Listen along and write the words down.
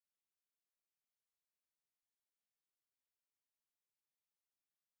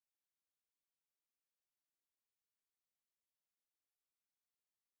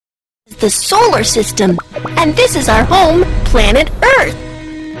the solar system, and this is our home, planet Earth.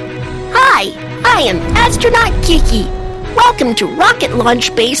 Hi, I am Astronaut Kiki. Welcome to Rocket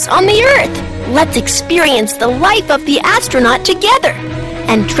Launch Base on the Earth. Let's experience the life of the astronaut together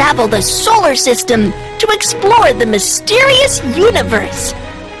and travel the solar system to explore the mysterious universe.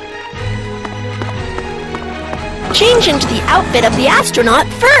 Change into the outfit of the astronaut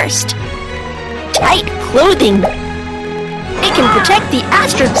first. Tight clothing. It can protect the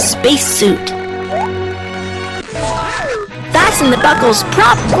astronaut spacesuit. Fasten the buckle's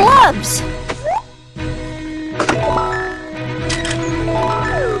prop gloves.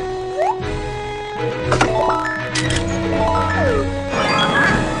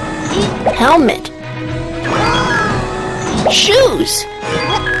 Helmet. Shoes.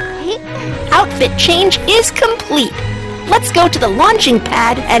 Outfit change is complete. Let's go to the launching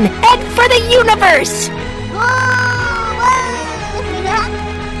pad and head for the universe.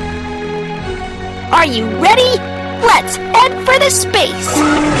 Are you ready? Let's head for the space.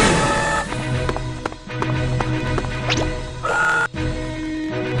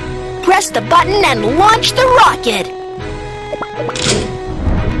 Press the button and launch the rocket.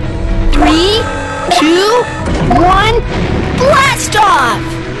 3, 2, 1, blast off!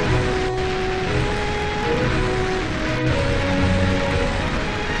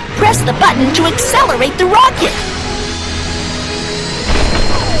 Press the button to accelerate the rocket.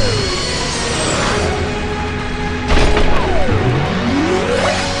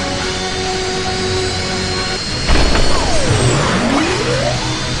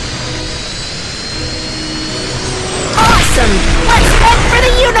 Awesome! Let's head for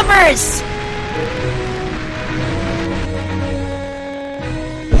the universe!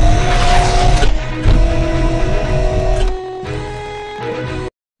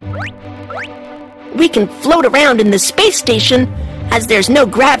 We can float around in the space station as there's no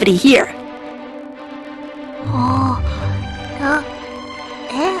gravity here.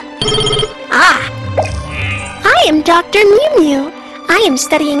 I am Dr. Mew Mew. I am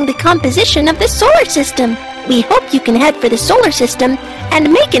studying the composition of the solar system. We hope you can head for the solar system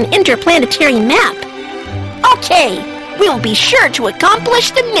and make an interplanetary map. Okay, we'll be sure to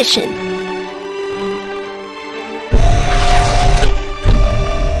accomplish the mission.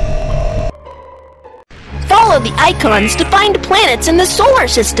 Follow the icons to find planets in the solar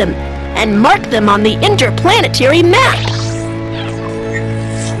system and mark them on the interplanetary map.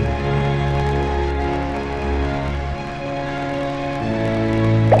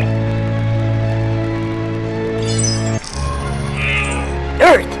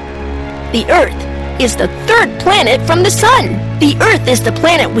 Earth. The Earth is the third planet from the Sun. The Earth is the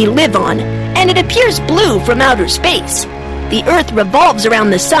planet we live on, and it appears blue from outer space. The Earth revolves around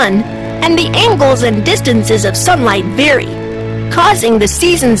the Sun, and the angles and distances of sunlight vary, causing the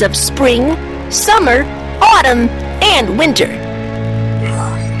seasons of spring, summer, autumn, and winter.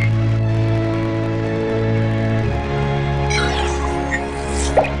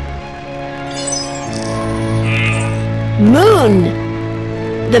 Moon.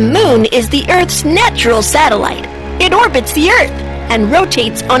 The Moon is the Earth's natural satellite. It orbits the Earth and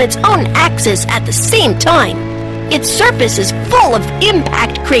rotates on its own axis at the same time. Its surface is full of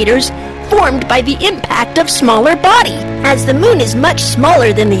impact craters formed by the impact of smaller body. As the Moon is much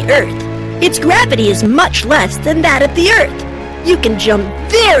smaller than the Earth, its gravity is much less than that of the Earth. You can jump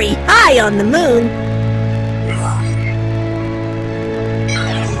very high on the Moon.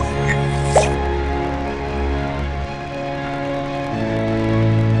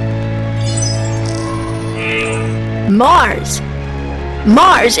 Mars.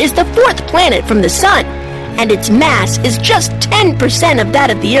 Mars is the fourth planet from the Sun, and its mass is just 10% of that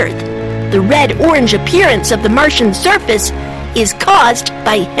of the Earth. The red-orange appearance of the Martian surface is caused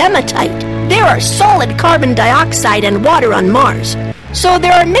by hematite. There are solid carbon dioxide and water on Mars, so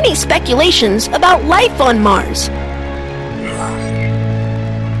there are many speculations about life on Mars.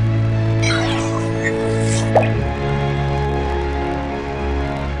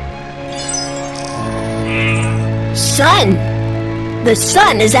 Sun. The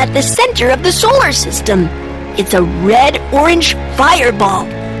Sun is at the center of the solar system. It's a red-orange fireball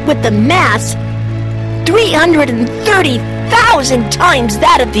with the mass 330,000 times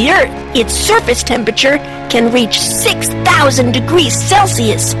that of the Earth. Its surface temperature can reach 6,000 degrees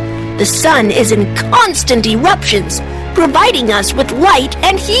Celsius. The Sun is in constant eruptions, providing us with light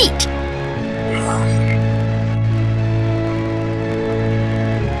and heat.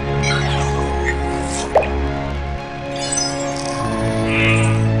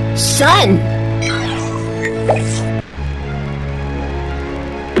 Sun.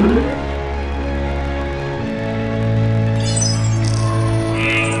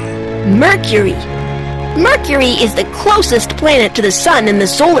 Mercury. Mercury is the closest planet to the Sun in the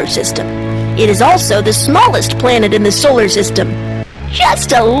solar system. It is also the smallest planet in the solar system,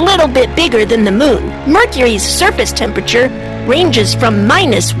 just a little bit bigger than the Moon. Mercury's surface temperature ranges from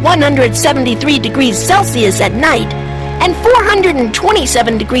minus 173 degrees Celsius at night and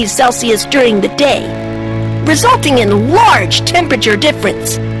 427 degrees Celsius during the day, resulting in large temperature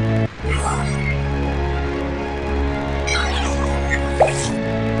difference.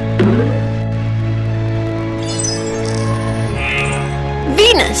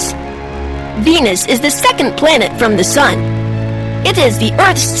 Venus. Venus is the second planet from the Sun. It is the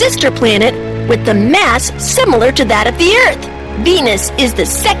Earth's sister planet with the mass similar to that of the Earth. Venus is the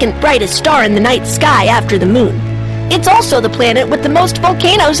second brightest star in the night sky after the Moon. It's also the planet with the most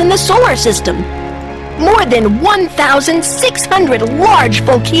volcanoes in the solar system. More than 1,600 large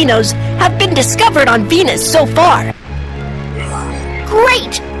volcanoes have been discovered on Venus so far.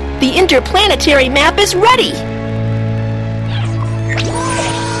 Great! The interplanetary map is ready!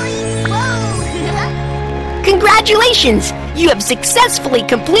 Congratulations! You have successfully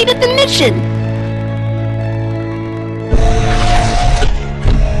completed the mission!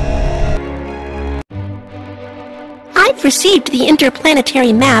 I've received the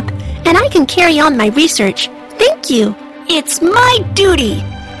interplanetary map, and I can carry on my research. Thank you! It's my duty!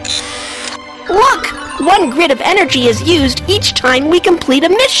 Look! One grid of energy is used each time we complete a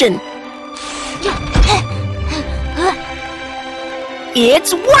mission.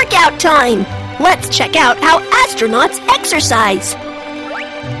 It's workout time! Let's check out how astronauts exercise.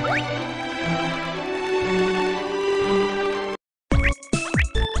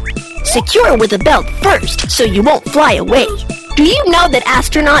 Secure with a belt first so you won't fly away. Do you know that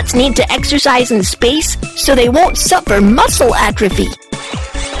astronauts need to exercise in space so they won't suffer muscle atrophy?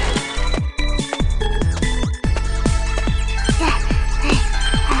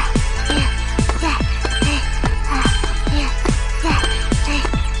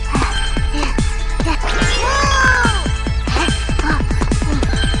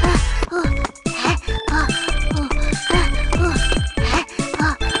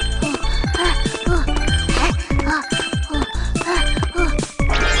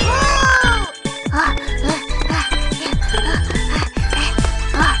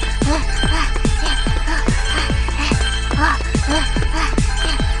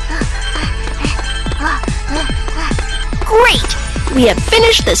 We have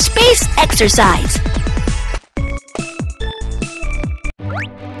finished the space exercise.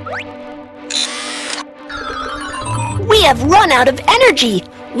 We have run out of energy.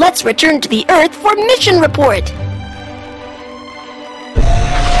 Let's return to the Earth for mission report.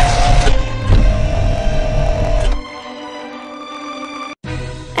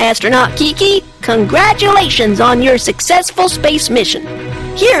 Astronaut Kiki, congratulations on your successful space mission.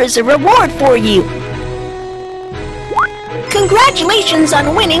 Here is a reward for you. Congratulations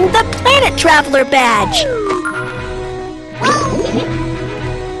on winning the Planet Traveler badge!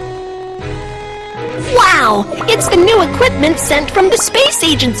 Wow! It's the new equipment sent from the space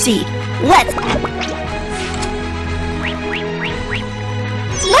agency!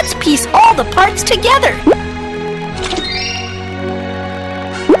 Let's piece all the parts together!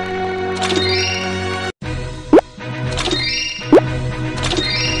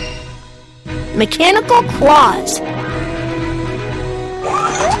 Mechanical claws.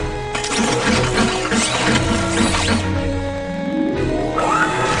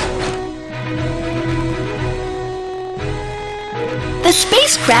 The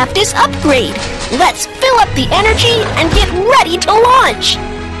spacecraft is upgrade. Let's fill up the energy and get ready to launch.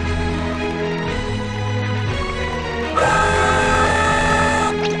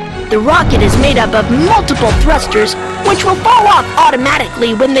 The rocket is made up of multiple thrusters which will fall off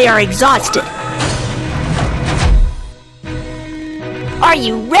automatically when they are exhausted. Are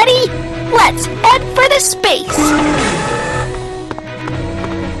you ready? Let's head for the space!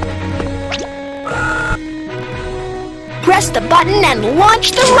 Press the button and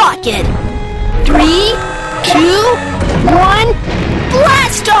launch the rocket! 3, 2, 1,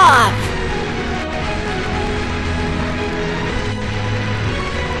 blast off!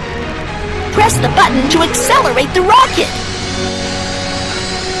 Press the button to accelerate the rocket!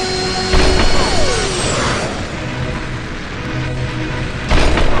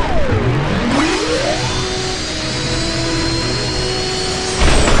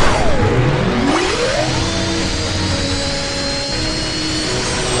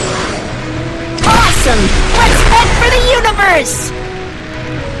 Let's head for the universe!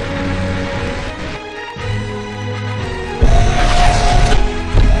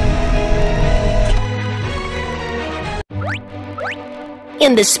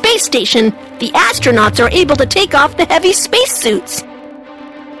 In the space station, the astronauts are able to take off the heavy spacesuits.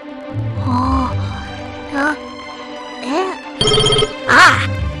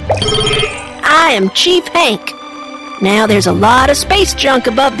 I am Chief Hank. Now there's a lot of space junk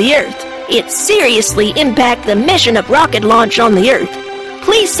above the Earth. It seriously impacts the mission of rocket launch on the Earth.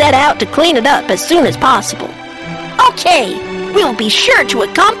 Please set out to clean it up as soon as possible. Okay, we'll be sure to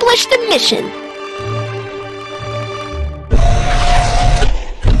accomplish the mission.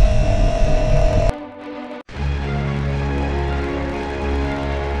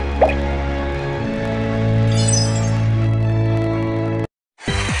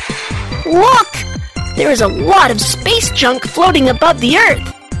 Look! There is a lot of space junk floating above the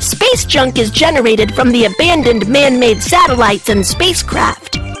Earth. Space junk is generated from the abandoned man-made satellites and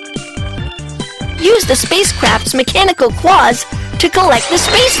spacecraft. Use the spacecraft's mechanical claws to collect the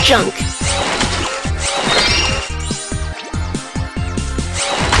space junk.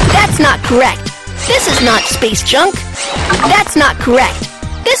 That's not correct. This is not space junk. That's not correct.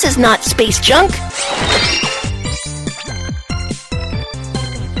 This is not space junk.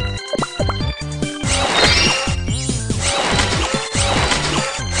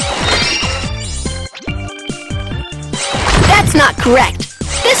 That's not correct.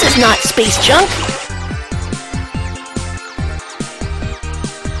 This is not space junk.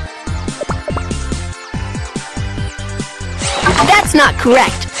 That's not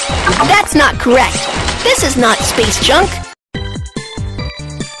correct. That's not correct. This is not space junk.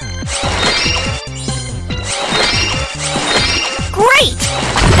 Great!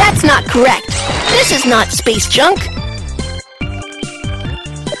 That's not correct. This is not space junk.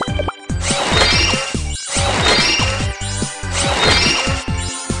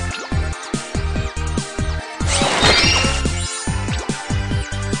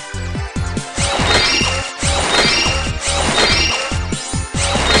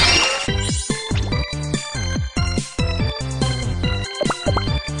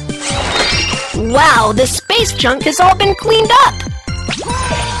 Wow, the space junk has all been cleaned up!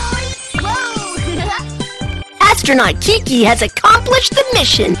 Astronaut Kiki has accomplished the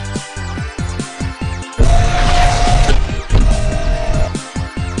mission!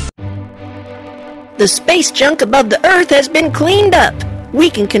 The space junk above the Earth has been cleaned up. We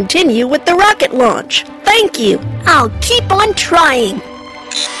can continue with the rocket launch. Thank you. I'll keep on trying.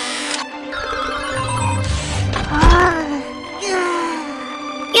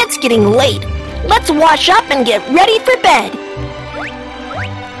 It's getting late. Let's wash up and get ready for bed.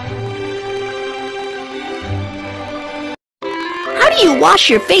 How do you wash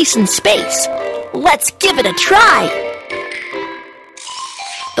your face in space? Let's give it a try.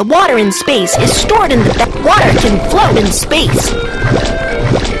 The water in space is stored in the bed. Water can float in space.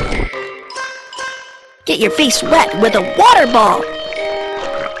 Get your face wet with a water ball.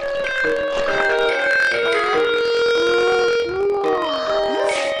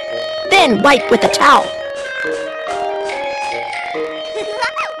 Then wipe with a towel.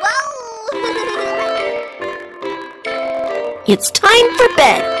 It's time for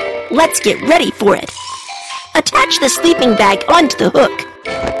bed. Let's get ready for it. Attach the sleeping bag onto the hook.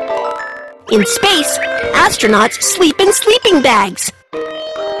 In space, astronauts sleep in sleeping bags.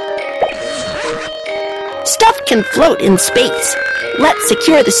 Stuff can float in space. Let's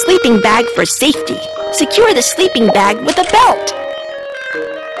secure the sleeping bag for safety. Secure the sleeping bag with a belt.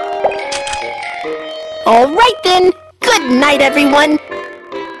 All right then. Good night, everyone.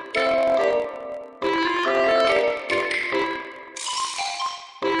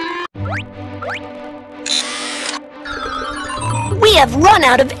 We have run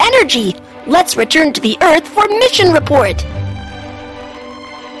out of energy. Let's return to the Earth for mission report.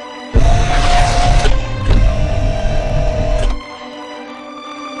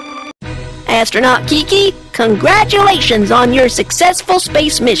 Astronaut Kiki, congratulations on your successful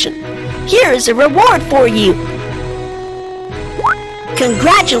space mission. Here is a reward for you.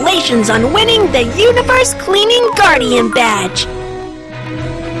 Congratulations on winning the Universe Cleaning Guardian Badge.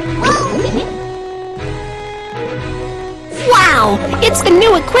 Wow, it's the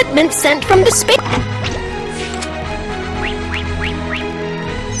new equipment sent from the space.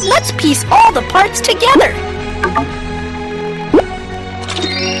 Let's piece all the parts together.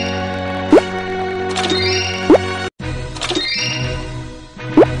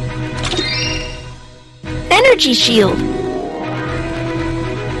 Energy shield.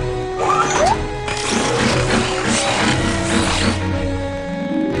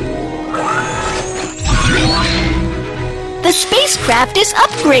 The spacecraft is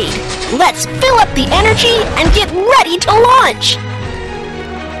upgrade. Let's fill up the energy and get ready to launch.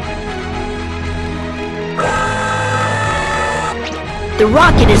 The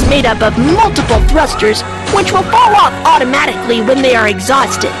rocket is made up of multiple thrusters, which will fall off automatically when they are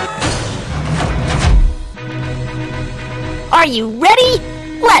exhausted. Are you ready?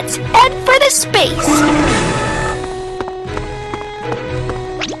 Let's head for the space!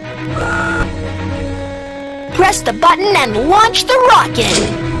 Press the button and launch the rocket!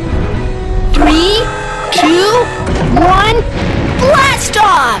 3, 2, 1, blast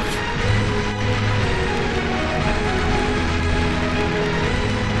off!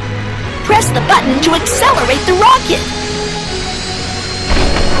 Press the button to accelerate the rocket.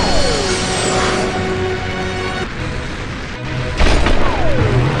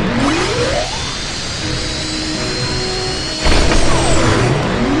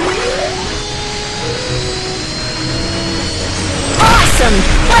 Awesome!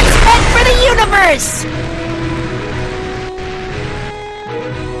 Let's head for the universe!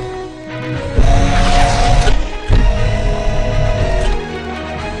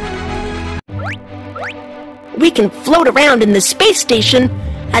 We can float around in the space station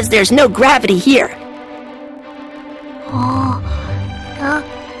as there's no gravity here.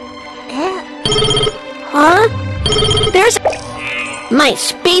 Huh? My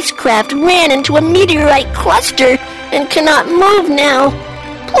spacecraft ran into a meteorite cluster and cannot move now.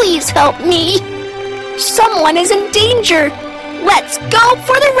 Please help me. Someone is in danger. Let's go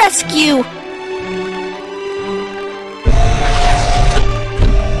for the rescue.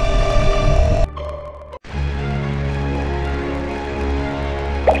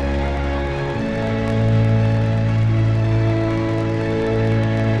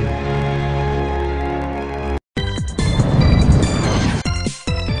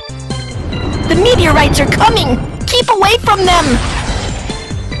 The meteorites are coming! Keep away from them!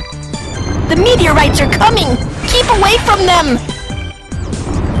 The meteorites are coming! Keep away from them!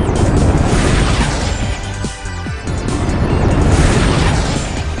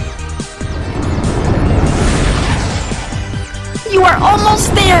 You are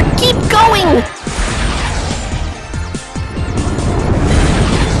almost there! Keep going!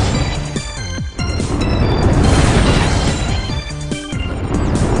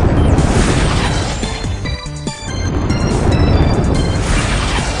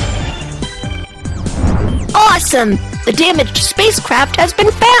 Awesome! The damaged spacecraft has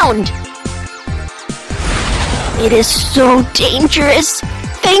been found! It is so dangerous!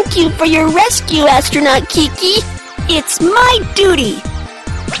 Thank you for your rescue, Astronaut Kiki! It's my duty!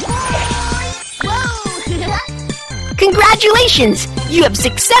 Congratulations! You have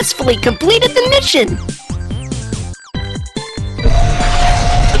successfully completed the mission!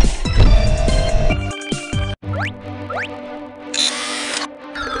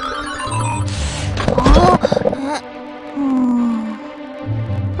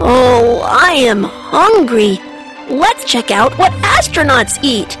 Oh, I am hungry. Let's check out what astronauts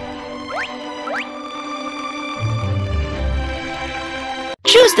eat.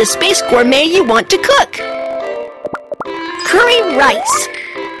 Choose the space gourmet you want to cook. Curry rice.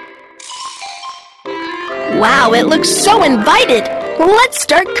 Wow, it looks so invited. Let's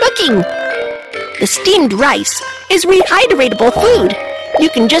start cooking. The steamed rice is rehydratable food. You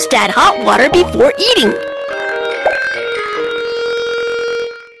can just add hot water before eating.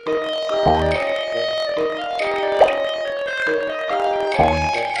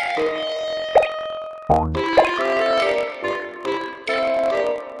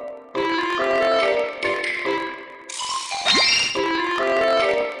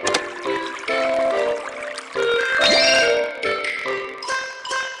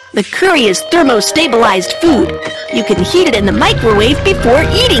 The curry is thermostabilized food. You can heat it in the microwave before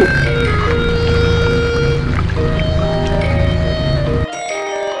eating.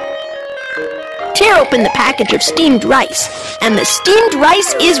 Tear open the package of steamed rice, and the steamed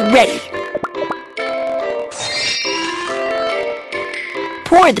rice is ready.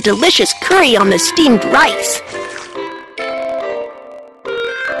 Pour the delicious curry on the steamed rice.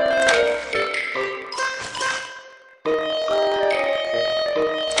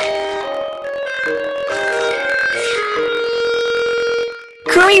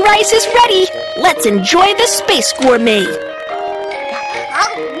 Curry rice is ready. Let's enjoy the space gourmet.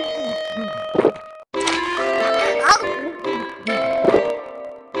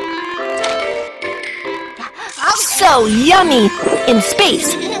 So yummy! In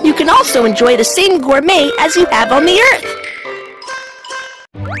space, you can also enjoy the same gourmet as you have on the Earth.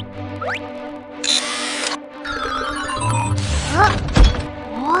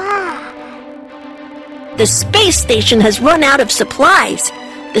 The space station has run out of supplies.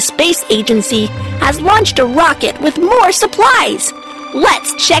 The space agency has launched a rocket with more supplies.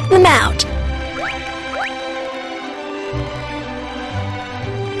 Let's check them out.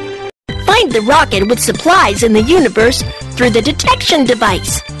 find the rocket with supplies in the universe through the detection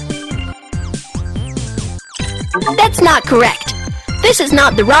device. That's not correct. This is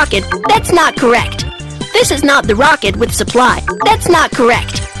not the rocket. That's not correct. This is not the rocket with supply. That's not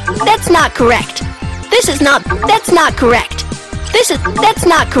correct. That's not correct. That's not correct. That's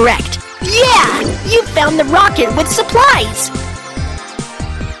not correct. Yeah! You found the rocket with supplies!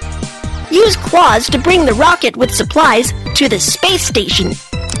 Use claws to bring the rocket with supplies to the space station.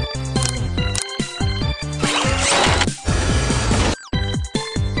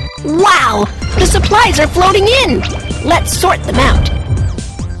 Wow! The supplies are floating in! Let's sort them out.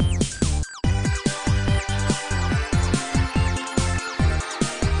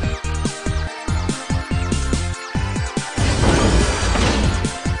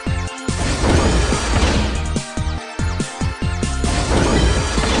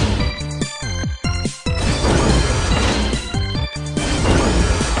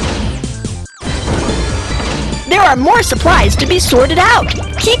 There are more supplies to be sorted out.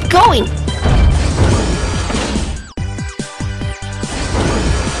 Keep going.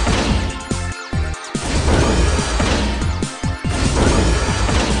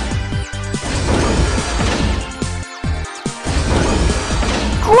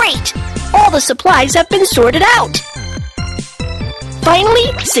 Great! All the supplies have been sorted out.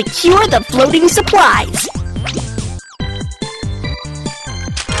 Finally, secure the floating supplies.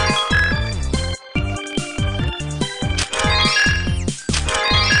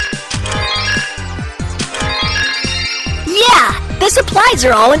 The supplies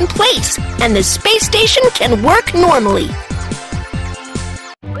are all in place, and the space station can work normally.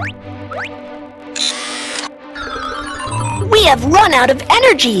 We have run out of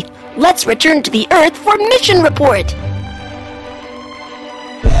energy. Let's return to the Earth for mission report.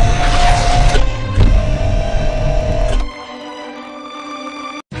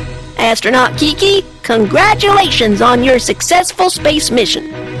 Astronaut Kiki, congratulations on your successful space mission.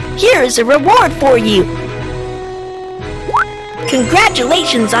 Here is a reward for you.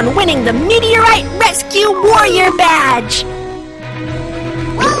 Congratulations on winning the Meteorite Rescue Warrior Badge!